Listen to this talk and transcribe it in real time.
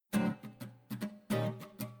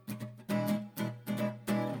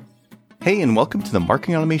Hey, and welcome to the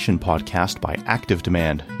Marketing Automation Podcast by Active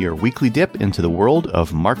Demand, your weekly dip into the world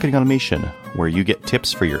of marketing automation, where you get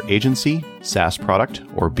tips for your agency, SaaS product,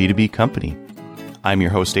 or B2B company. I'm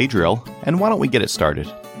your host, Adriel, and why don't we get it started?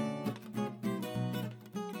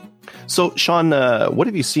 So, Sean, what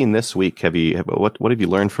have you seen this week? What have you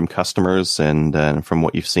learned from customers and from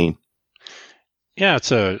what you've seen? Yeah,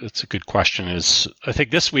 it's a good question. I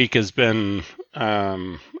think this week has been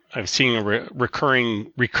I've seen a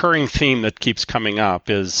recurring theme that keeps coming up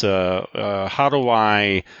is how do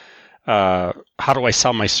I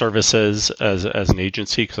sell my services as an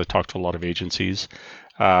agency, because I talk to a lot of agencies,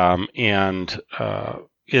 and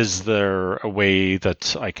is there a way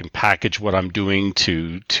that I can package what I'm doing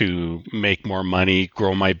to make more money,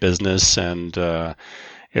 grow my business? And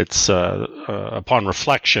it's upon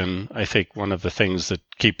reflection, I think one of the things that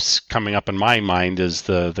keeps coming up in my mind is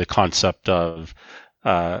the concept of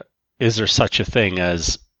is there such a thing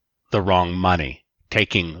as the wrong money,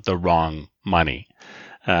 taking the wrong money?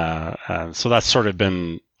 So that's sort of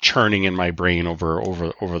been churning in my brain over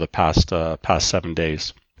the past 7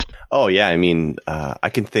 days. Oh yeah, I mean, I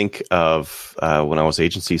can think of when I was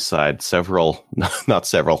agency side,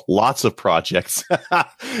 lots of projects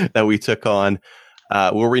that we took on.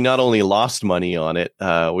 Where we not only lost money on it,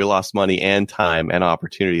 we lost money and time and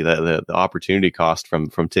opportunity. The opportunity cost from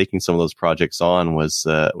taking some of those projects on was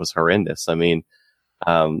horrendous. I mean,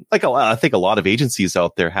 I think a lot of agencies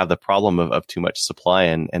out there have the problem of too much supply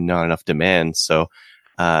and not enough demand. So,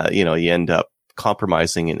 you end up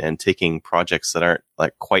compromising and taking projects that aren't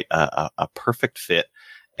like quite a perfect fit.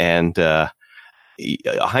 And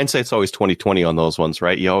hindsight's always 20/20 on those ones,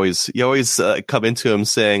 right? You always come into them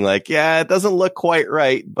saying like, yeah, it doesn't look quite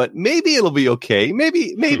right, but maybe it'll be okay.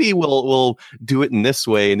 Maybe we'll do it in this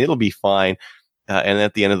way and it'll be fine. And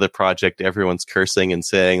at the end of the project, everyone's cursing and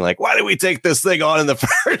saying like, why did we take this thing on in the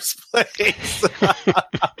first place?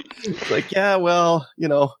 It's like, yeah, well,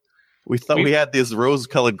 we thought we had these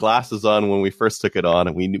rose-colored glasses on when we first took it on,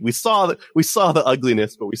 and we saw the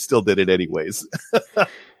ugliness, but we still did it anyways.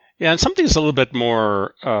 Yeah, and something's a little bit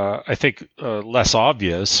more, I think, less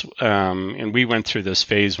obvious. And we went through this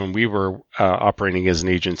phase when we were operating as an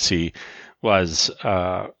agency. Was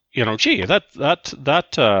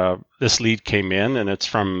this lead came in and it's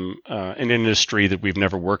from an industry that we've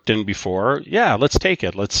never worked in before. Yeah, let's take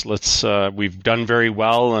it. Let's we've done very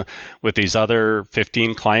well with these other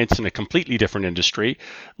 15 clients in a completely different industry.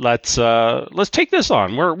 Let's take this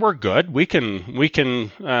on. We're good. We can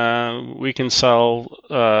sell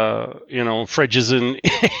fridges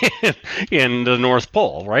in the North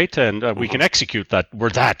Pole, right? And we can execute that. We're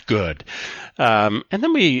that good. And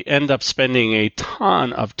then we end up spending a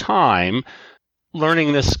ton of time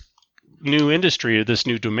learning this new industry or this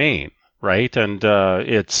new domain, right? And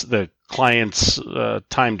it's the client's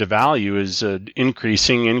time to value is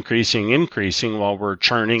increasing while we're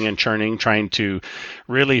churning, trying to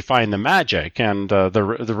really find the magic. And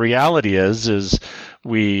the reality is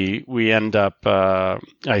we end up,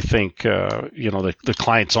 I think, the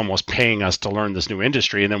client's almost paying us to learn this new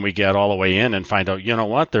industry, and then we get all the way in and find out, you know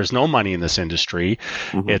what, there's no money in this industry.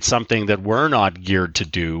 Mm-hmm. It's something that we're not geared to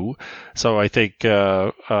do. So I think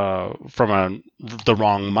from the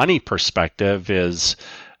wrong money perspective is,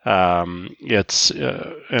 you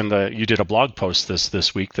did a blog post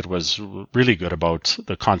this week that was really good about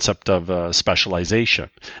the concept of specialization.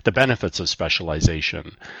 The benefits of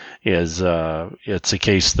specialization is it's a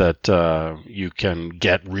case that you can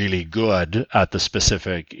get really good at the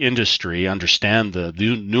specific industry, understand the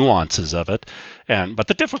nuances of it, but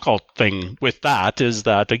the difficult thing with that is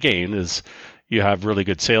that again is you have really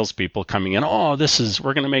good salespeople coming in. Oh,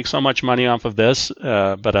 we're going to make so much money off of this.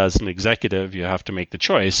 But as an executive, you have to make the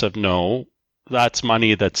choice of no, that's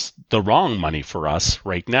money that's the wrong money for us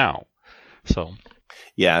right now. So,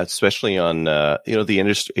 yeah, especially on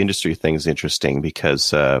the industry thing is interesting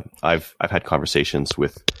because I've had conversations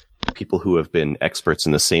with people who have been experts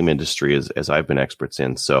in the same industry as I've been experts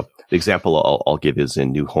in. So the example I'll give is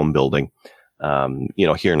in new home building.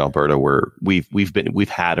 Here in Alberta, we've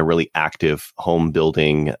had a really active home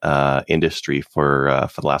building industry for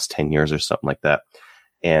the last 10 years or something like that.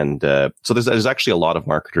 And so there's actually a lot of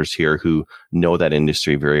marketers here who know that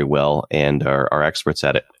industry very well and are experts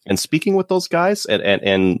at it. And speaking with those guys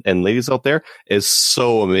and ladies out there is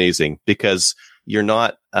so amazing because you're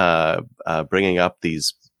not bringing up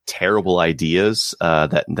these terrible ideas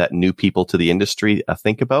that new people to the industry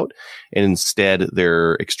think about, and instead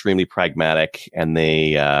they're extremely pragmatic and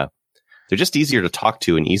they're just easier to talk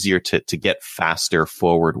to and easier to get faster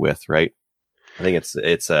forward with, right? I think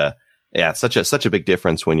it's such a big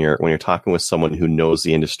difference when you're talking with someone who knows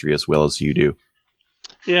the industry as well as you do.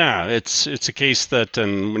 Yeah, it's a case that,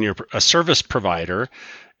 and when you're a service provider,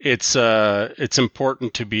 it's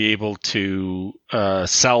important to be able to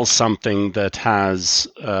sell something that has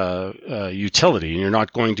utility, and you're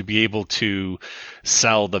not going to be able to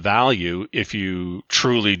sell the value if you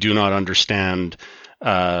truly do not understand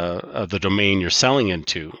the domain you're selling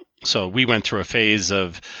into. So we went through a phase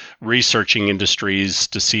of researching industries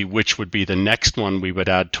to see which would be the next one we would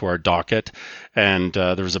add to our docket. And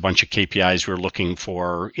there was a bunch of KPIs we were looking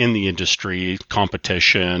for in the industry,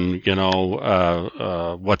 competition,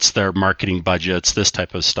 what's their marketing budgets, this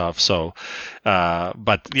type of stuff. So,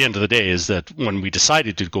 but the end of the day is that when we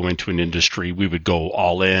decided to go into an industry, we would go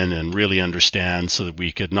all in and really understand so that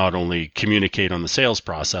we could not only communicate on the sales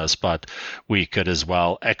process, but we could as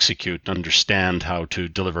well execute and understand how to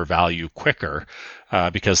deliver value quicker.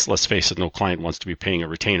 Because let's face it, no client wants to be paying a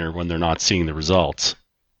retainer when they're not seeing the results.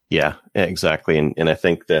 Yeah, exactly. And I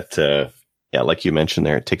think that, like you mentioned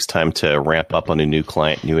there, it takes time to ramp up on a new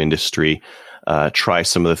client, new industry, try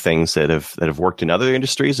some of the things that have worked in other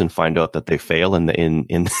industries and find out that they fail in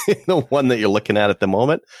the one that you're looking at the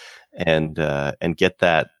moment, and get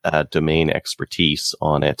that domain expertise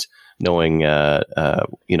on it, knowing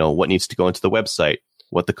what needs to go into the website,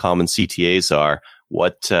 what the common CTAs are.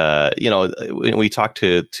 What, when we talk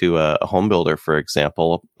to a home builder, for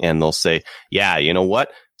example, and they'll say, yeah, you know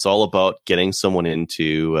what? It's all about getting someone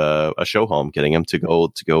into a show home, getting them to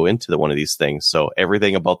go into one of these things. So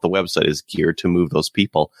everything about the website is geared to move those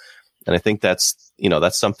people. And I think that's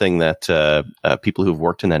something that people who've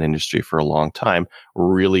worked in that industry for a long time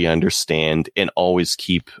really understand and always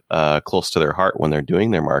keep close to their heart when they're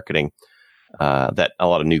doing their marketing, that a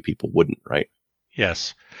lot of new people wouldn't, right?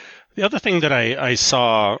 Yes. The other thing that I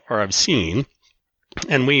saw or I've seen,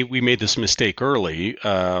 and we made this mistake early,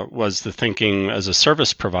 was the thinking as a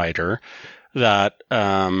service provider that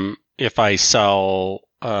if I sell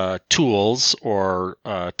tools or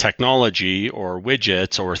technology or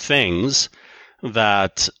widgets or things,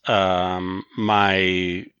 that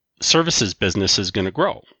my services business is going to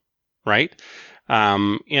grow, right?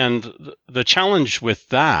 And the challenge with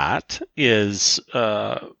that is,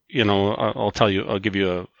 I'll tell you, I'll give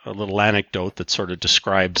you a little anecdote that sort of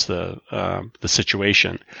describes the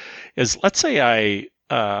situation. Is let's say I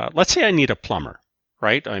need a plumber,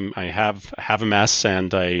 right? I have a mess,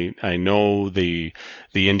 and I know the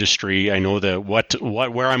industry. I know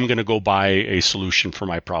where I'm going to go buy a solution for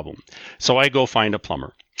my problem. So I go find a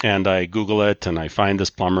plumber, and I Google it, and I find this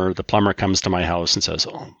plumber. The plumber comes to my house and says,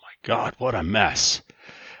 "Oh, God, what a mess."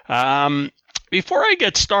 Before I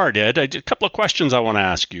get started, a couple of questions I want to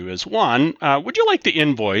ask you is, one, would you like the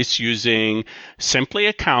invoice using Simply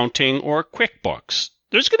Accounting or QuickBooks?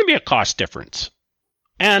 There's going to be a cost difference.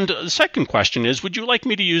 And the second question is, would you like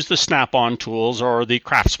me to use the Snap-on tools or the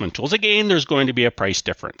Craftsman tools? Again, there's going to be a price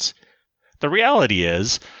difference. The reality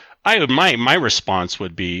is, my response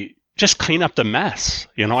would be, just clean up the mess.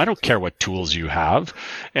 I don't care what tools you have.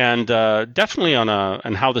 And definitely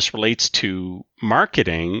and how this relates to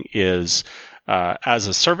marketing is, as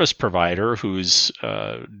a service provider who's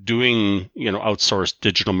doing, outsourced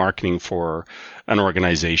digital marketing for an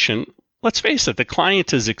organization, let's face it, the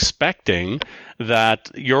client is expecting that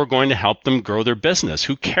you're going to help them grow their business.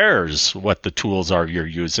 Who cares what the tools are you're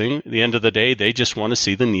using? At the end of the day, they just want to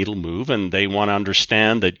see the needle move, and they want to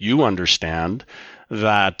understand that you understand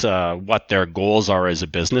that what their goals are as a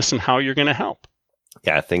business and how you're going to help.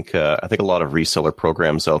 Yeah, I think a lot of reseller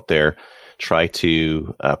programs out there try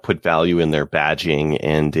to put value in their badging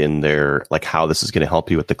and in their how this is going to help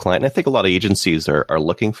you with the client. And I think a lot of agencies are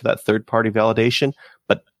looking for that third party validation,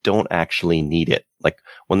 but don't actually need it.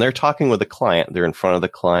 When they're talking with a client, they're in front of the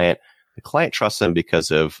client. The client trusts them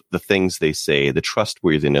because of the things they say, the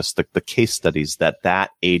trustworthiness, the case studies that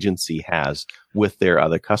agency has with their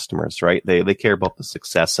other customers, right? They care about the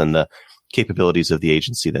success and the capabilities of the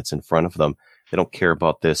agency that's in front of them. They don't care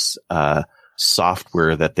about this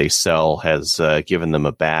software that they sell has given them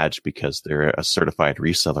a badge because they're a certified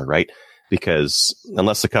reseller, right? Because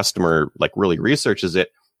unless the customer really researches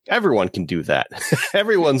it, everyone can do that.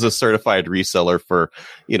 Everyone's a certified reseller for,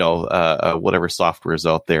 whatever software is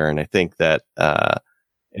out there. And I think that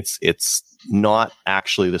it's not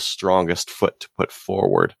actually the strongest foot to put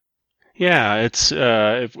forward. Yeah, it's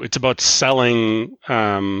about selling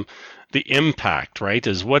impact, right?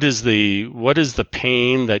 Is what is the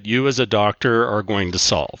pain that you as a doctor are going to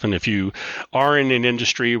solve? And if you are in an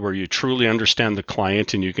industry where you truly understand the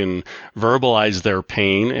client and you can verbalize their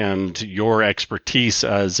pain, and your expertise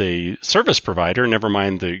as a service provider, never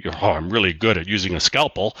mind I'm really good at using a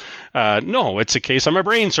scalpel. No, it's a case I'm a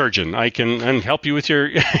brain surgeon. I can help you with your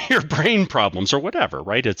your brain problems or whatever,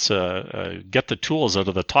 right? It's get the tools out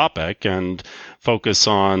of the topic and focus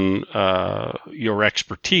on your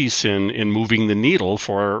expertise in moving the needle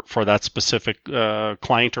for that specific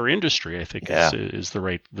client or industry. I think is the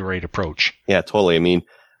right approach. Yeah, totally. I mean,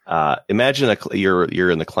 imagine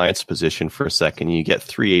you're in the client's position for a second. You get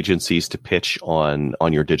 3 agencies to pitch on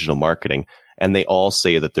your digital marketing, and they all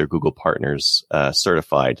say that they're Google Partners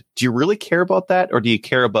certified. Do you really care about that, or do you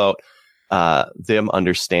care about them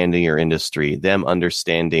understanding your industry, them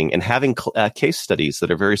understanding and having case studies that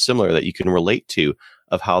are very similar that you can relate to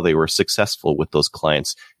of how they were successful with those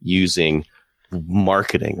clients using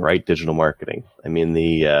marketing, right? Digital marketing. I mean,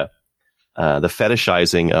 the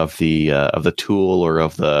fetishizing of the tool or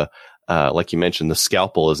of the like you mentioned, the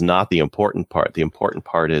scalpel is not the important part. The important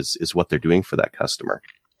part is what they're doing for that customer.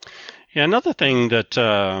 Yeah, another thing that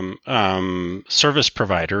service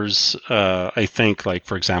providers, I think, like,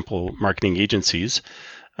 for example, marketing agencies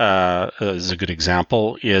is a good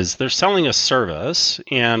example, is they're selling a service.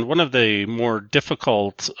 And one of the more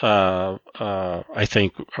difficult, I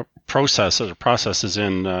think, processes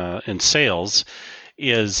in sales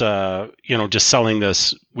is, just selling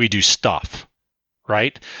this, we do stuff.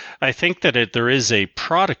 Right? I think that there is a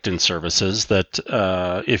product in services that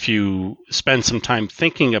if you spend some time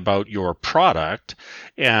thinking about your product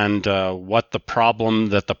and what the problem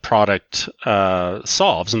that the product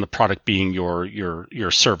solves, and the product being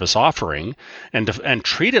your service offering, and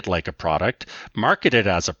treat it like a product, market it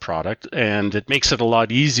as a product, and it makes it a lot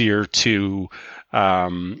easier to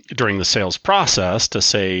during the sales process to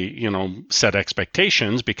say, set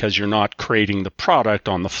expectations, because you're not creating the product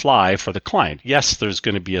on the fly for the client. Yes, there's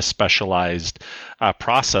going to be a specialized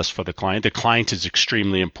process for the client. The client is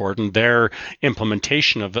extremely important. Their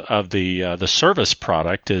implementation of the service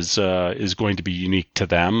product is going to be unique to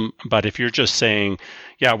them. But if you're just saying,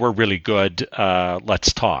 yeah, we're really good,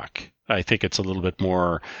 let's talk, I think it's a little bit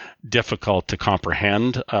more difficult to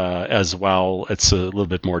comprehend. As well, it's a little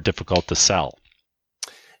bit more difficult to sell.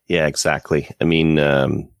 Yeah, exactly. I mean,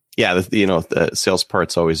 the sales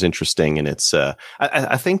part's always interesting, and it's.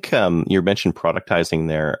 I think you mentioned productizing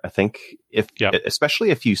there. I think especially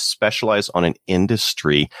if you specialize on an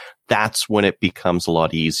industry, that's when it becomes a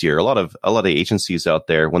lot easier. A lot of agencies out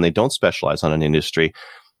there, when they don't specialize on an industry,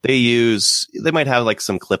 they might have like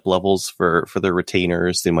some clip levels for their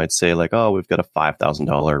retainers. They might say like, oh, we've got a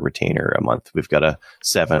 $5,000 retainer a month. We've got a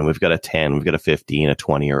 7, we've got a 10, we've got a 15, a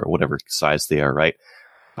 20, or whatever size they are, right?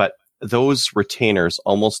 But those retainers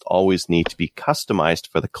almost always need to be customized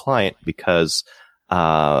for the client, because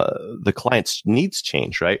the client's needs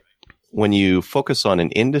change, right? When you focus on an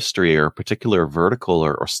industry or a particular vertical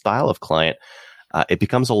or style of client, it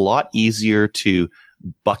becomes a lot easier to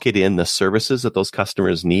bucket in the services that those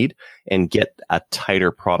customers need and get a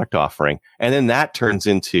tighter product offering. And then that turns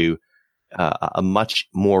into a much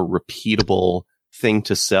more repeatable thing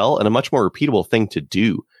to sell and a much more repeatable thing to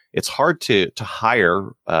do. It's hard to hire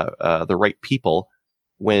the right people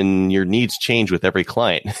when your needs change with every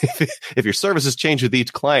client. If your services change with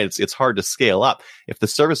each client, it's hard to scale up. If the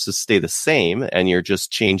services stay the same and you're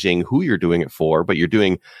just changing who you're doing it for, but you're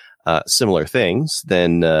doing similar things,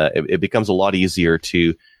 then it becomes a lot easier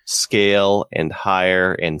to scale and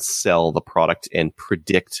hire and sell the product and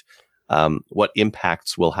predict what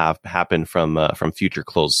impacts will happen from future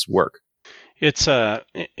close work. It's a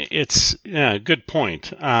good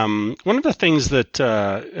point. One of the things that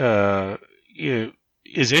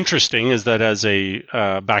is interesting is that as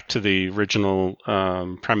back to the original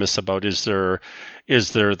premise about is there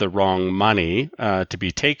the wrong money to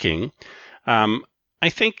be taking. I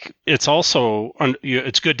think it's also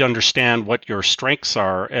it's good to understand what your strengths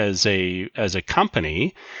are as a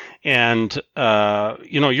company, and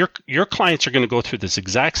your clients are going to go through this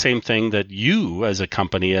exact same thing that you as a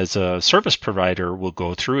company, as a service provider, will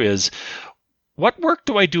go through. Is what work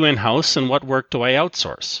do I do in-house and what work do I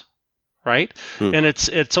outsource? Right? And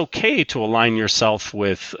it's okay to align yourself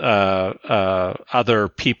with other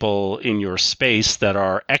people in your space that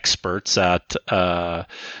are experts at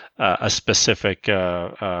a specific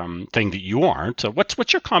thing that you aren't.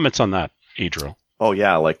 What's your comments on that, Adriel? Oh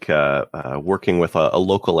yeah, like working with a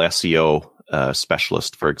local SEO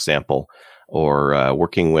specialist, for example, or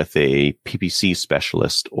working with a PPC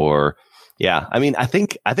specialist, or I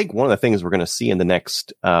think one of the things we're going to see in the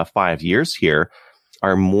next 5 years here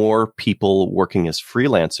are more people working as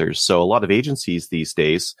freelancers. So a lot of agencies these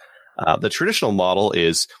days, the traditional model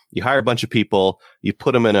is you hire a bunch of people, you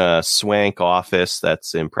put them in a swank office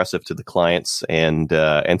that's impressive to the clients and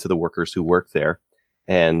to the workers who work there.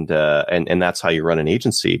 And that's how you run an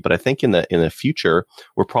agency. But I think in the future,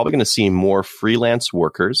 we're probably going to see more freelance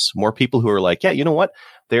workers, more people who are like, yeah, you know what?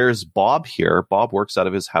 There's Bob here. Bob works out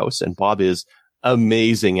of his house, and Bob is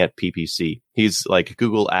amazing at PPC. He's like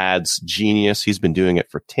Google Ads genius. He's been doing it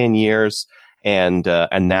for 10 years. And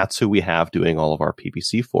that's who we have doing all of our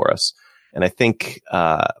PPC for us. And I think,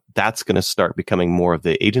 that's going to start becoming more of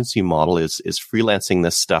the agency model is freelancing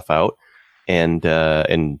this stuff out. And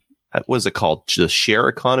what is it called? The share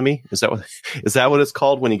economy? Is that what it's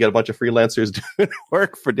called when you get a bunch of freelancers doing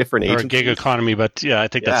work for different agencies? Or gig economy, but yeah, I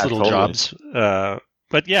think that's little totally. Jobs.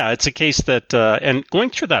 But yeah, it's a case that, and going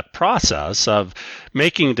through that process of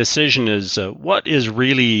making a decision is what is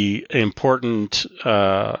really important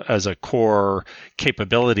as a core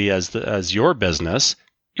capability as your business.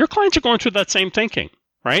 Your clients are going through that same thinking,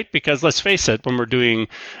 right? Because let's face it, when we're doing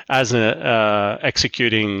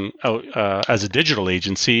executing as a digital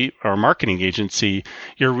agency or marketing agency,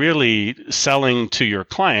 you're really selling to your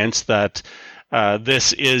clients that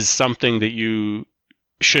this is something that you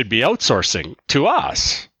should be outsourcing to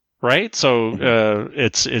us, right? So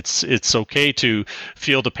it's okay to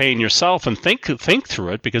feel the pain yourself and think through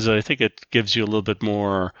it, because I think it gives you a little bit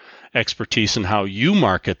more expertise in how you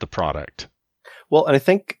market the product. Well, and I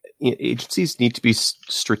think agencies need to be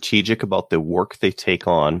strategic about the work they take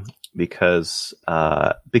on, because you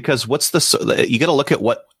got to look at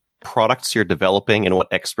what products you're developing and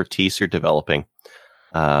what expertise you're developing.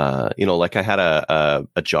 Like I had a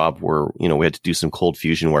job where, we had to do some cold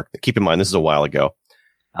fusion work. Keep in mind, this is a while ago.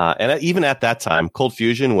 And even at that time, cold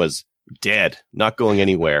fusion was dead, not going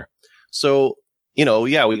anywhere. So, we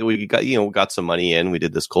got some money in, we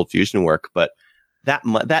did this cold fusion work, but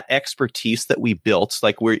that expertise that we built,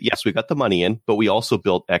 we got the money in, but we also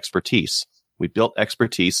built expertise. We built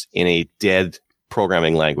expertise in a dead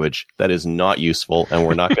programming language that is not useful, and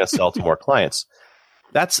we're not going to sell to more clients.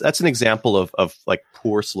 That's an example of like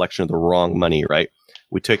poor selection of the wrong money, right?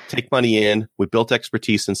 We take money in, we built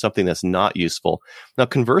expertise in something that's not useful. Now,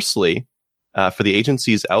 conversely, for the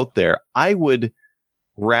agencies out there, I would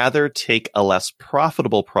rather take a less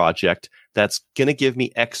profitable project that's going to give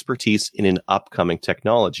me expertise in an upcoming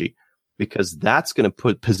technology, because that's going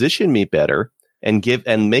to position me better and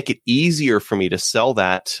make it easier for me to sell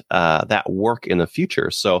that work in the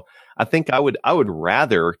future. So I think I would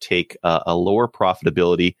rather take a lower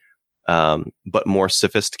profitability, but more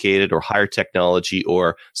sophisticated or higher technology,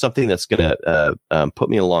 or something that's going to put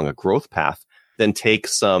me along a growth path, than take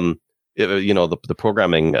some, the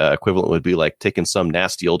programming equivalent would be like taking some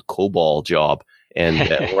nasty old COBOL job and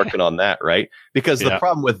working on that, right? Because the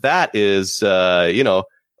problem with that is, you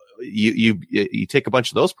take a bunch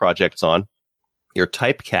of those projects on, you're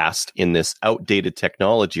typecast in this outdated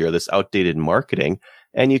technology or this outdated marketing,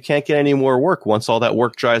 and you can't get any more work. Once all that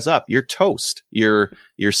work dries up, you're toast. You're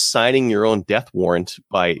signing your own death warrant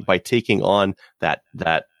by taking on that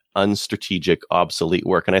unstrategic, obsolete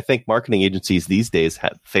work. And I think marketing agencies these days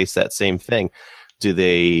face that same thing. Do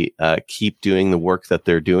they keep doing the work that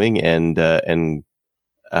they're doing and go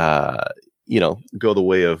the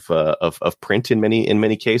way of print in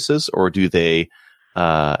many cases, or do they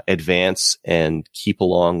advance and keep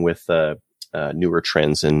along with newer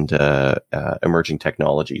trends and emerging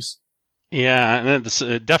technologies? Yeah, and it's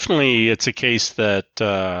a case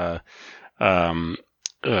that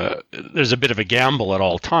there's a bit of a gamble at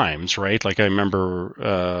all times, right? Like I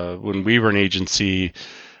remember when we were an agency,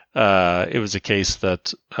 it was a case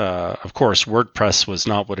that, of course, WordPress was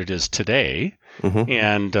not what it is today,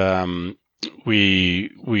 and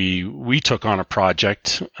we took on a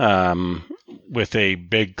project with a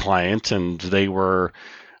big client, and they were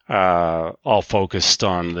all focused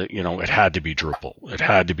on it had to be Drupal. It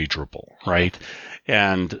had to be Drupal, right?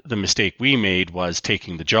 And the mistake we made was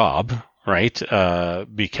taking the job, right?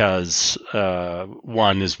 Because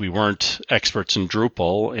one is we weren't experts in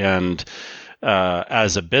Drupal, and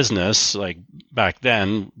as a business, like back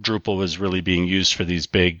then, Drupal was really being used for these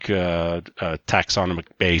big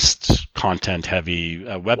taxonomic-based, content-heavy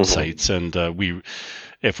websites, and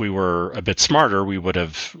if we were a bit smarter, we would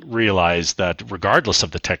have realized that regardless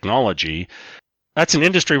of the technology, that's an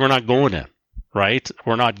industry we're not going in, right?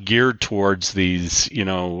 We're not geared towards these,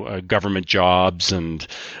 government jobs and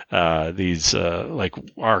these like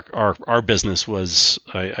our business was,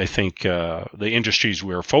 I think, the industries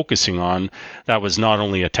we were focusing on. That was not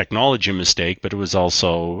only a technology mistake, but it was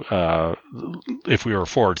also, if we were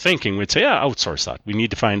forward thinking, we'd say, yeah, outsource that. We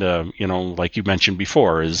need to find like you mentioned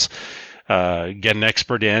before, is get an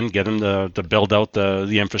expert in, get them to build out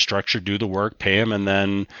the infrastructure, do the work, pay them, and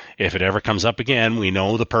then if it ever comes up again, we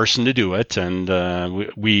know the person to do it, and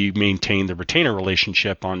we maintain the retainer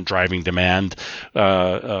relationship on driving demand,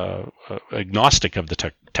 agnostic of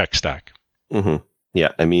the tech stack. Mm-hmm.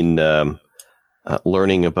 Yeah, I mean,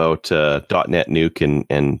 learning about .NET Nuke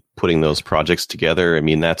and putting those projects together, I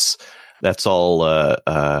mean, that's all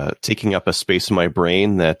taking up a space in my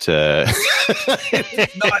brain that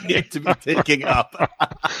it's not need to be taking up.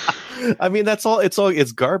 I mean,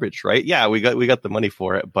 it's garbage, right? Yeah, we got the money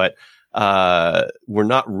for it, but we're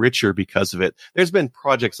not richer because of it. There's been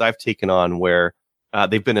projects I've taken on where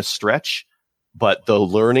they've been a stretch, but the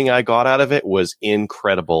learning I got out of it was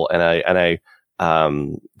incredible, and I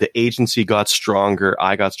the agency got stronger.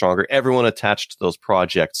 I got stronger. Everyone attached to those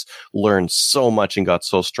projects learned so much and got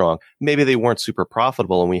so strong. Maybe they weren't super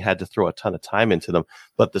profitable and we had to throw a ton of time into them,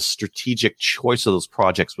 but the strategic choice of those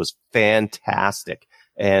projects was fantastic.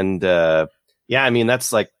 And, I mean,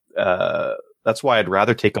 that's why I'd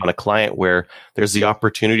rather take on a client where there's the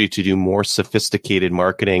opportunity to do more sophisticated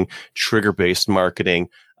marketing, trigger-based marketing,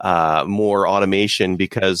 more automation,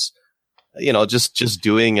 because just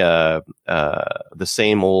doing the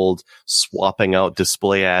same old swapping out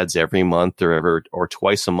display ads every month or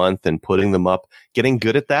twice a month and putting them up, getting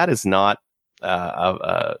good at that is not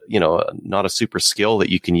not a super skill that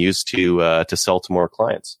you can use to sell to more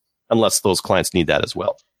clients, unless those clients need that as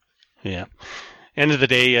well. Yeah. End of the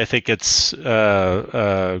day, I think it's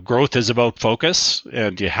growth is about focus,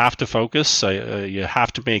 and you have to focus. You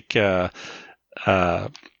have to make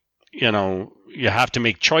you have to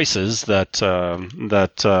make choices that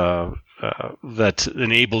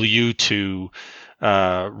enable you to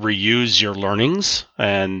reuse your learnings,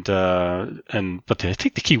 but I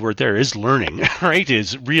think the key word there is learning, right?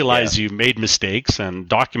 Is realize you made mistakes and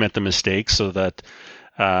document the mistakes so that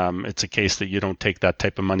it's a case that you don't take that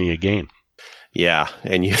type of money again. Yeah,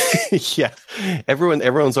 and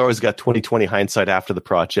everyone's always got 20/20 hindsight after the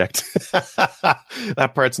project.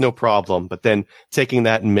 That part's no problem, but then taking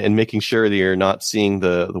that and making sure that you're not seeing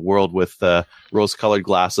the world with rose-colored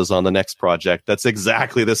glasses on the next project that's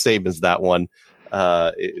exactly the same as that one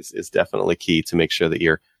is definitely key to make sure that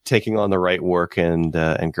you're taking on the right work and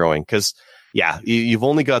growing. Because you've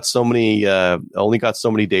only got so many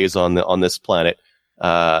days on this planet.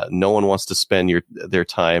 No one wants to spend their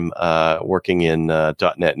time working in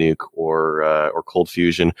 .NET Nuke or Cold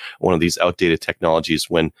Fusion, one of these outdated technologies,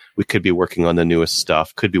 when we could be working on the newest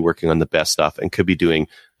stuff, could be working on the best stuff, and could be doing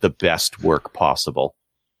the best work possible.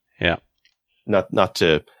 Yeah. Not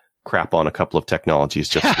to crap on a couple of technologies.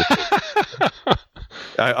 Just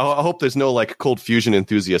I hope there's no like Cold Fusion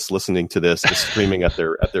enthusiasts listening to this, just screaming at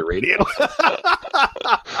their radio.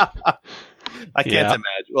 I can't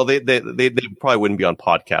imagine. Well, they probably wouldn't be on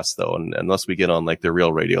podcasts though, and unless we get on like the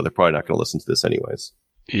real radio, they're probably not going to listen to this anyways.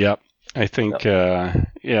 Yep, I think.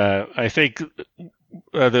 I think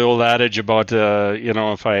the old adage about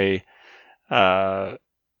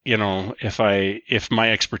if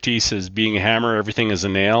my expertise is being a hammer, everything is a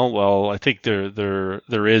nail. Well, I think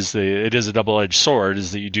it is a double-edged sword.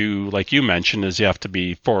 Is that you do, like you mentioned, is you have to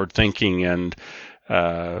be forward thinking and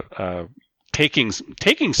taking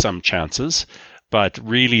some chances, but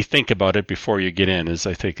really think about it before you get in. Is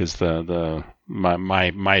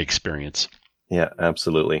my experience. Yeah,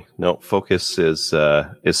 absolutely. No, focus is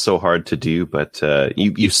so hard to do, but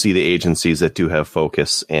you see the agencies that do have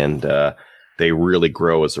focus, and they really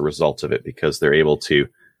grow as a result of it because they're able to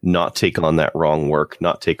not take on that wrong work,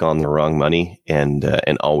 not take on the wrong money, and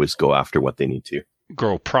always go after what they need to.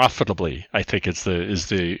 Grow profitably, I think is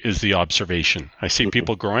the observation. I see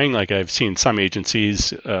people growing. Like I've seen some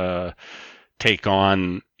agencies take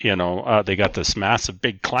on, they got this massive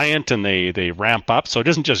big client and they ramp up. So it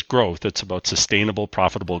isn't just growth; it's about sustainable,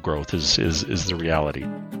 profitable growth. Is the reality.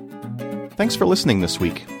 Thanks for listening this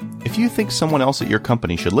week. If you think someone else at your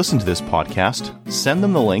company should listen to this podcast, send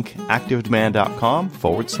them the link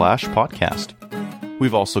activedemand.com/podcast.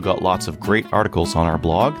 We've also got lots of great articles on our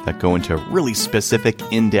blog that go into really specific,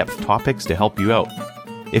 in-depth topics to help you out.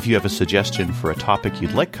 If you have a suggestion for a topic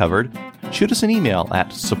you'd like covered, shoot us an email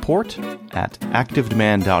at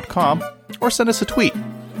support@activedemand.com or send us a tweet.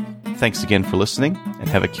 Thanks again for listening, and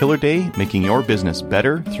have a killer day making your business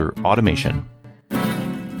better through automation.